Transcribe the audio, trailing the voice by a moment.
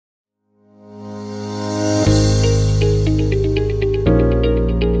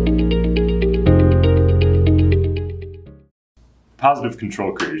Positive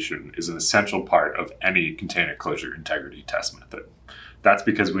control creation is an essential part of any container closure integrity test method. That's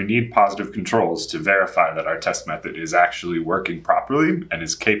because we need positive controls to verify that our test method is actually working properly and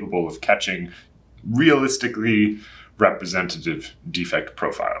is capable of catching realistically representative defect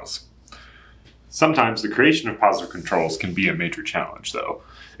profiles. Sometimes the creation of positive controls can be a major challenge, though,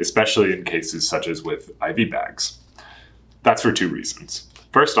 especially in cases such as with IV bags. That's for two reasons.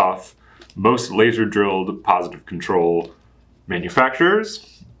 First off, most laser-drilled positive control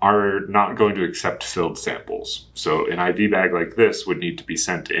manufacturers are not going to accept filled samples. So an IV bag like this would need to be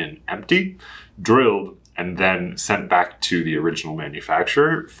sent in empty, drilled, and then sent back to the original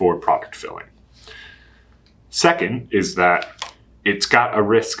manufacturer for product filling. Second is that it's got a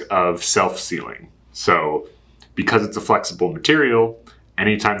risk of self-sealing. So because it's a flexible material,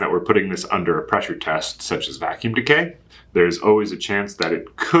 anytime that we're putting this under a pressure test, such as vacuum decay, there's always a chance that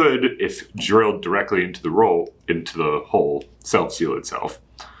it could, if drilled directly into the hole, self-seal itself,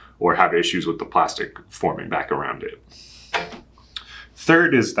 or have issues with the plastic forming back around it.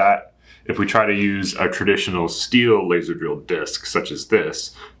 Third is that if we try to use a traditional steel laser drilled disc, such as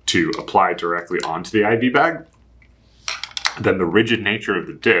this, to apply directly onto the IV bag, then the rigid nature of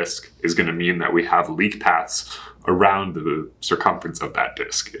the disc is going to mean that we have leak paths around the circumference of that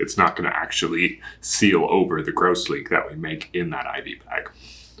disc. It's not going to actually seal over the gross leak that we make in that IV bag.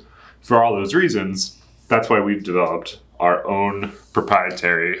 For all those reasons, that's why we've developed our own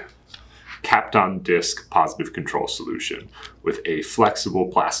proprietary Kapton disc positive control solution with a flexible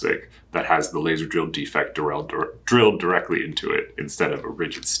plastic that has the laser drilled defect drilled directly into it instead of a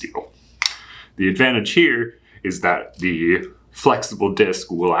rigid steel. The advantage here is that the flexible disc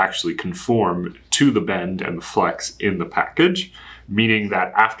will actually conform to the bend and the flex in the package, meaning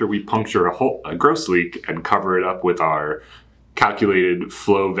that after we puncture a gross leak and cover it up with our calculated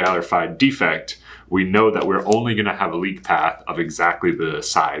flow verified defect, we know that we're only going to have a leak path of exactly the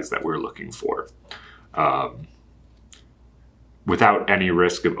size that we're looking for, without any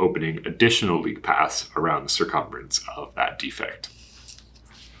risk of opening additional leak paths around the circumference of that defect.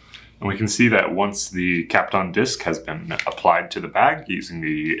 And we can see that once the Kapton disc has been applied to the bag using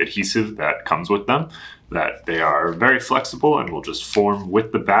the adhesive that comes with them, that they are very flexible and will just form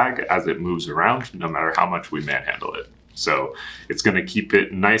with the bag as it moves around, no matter how much we manhandle it. So it's going to keep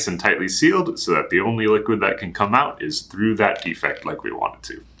it nice and tightly sealed so that the only liquid that can come out is through that defect like we want it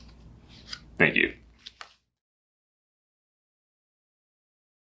to. Thank you.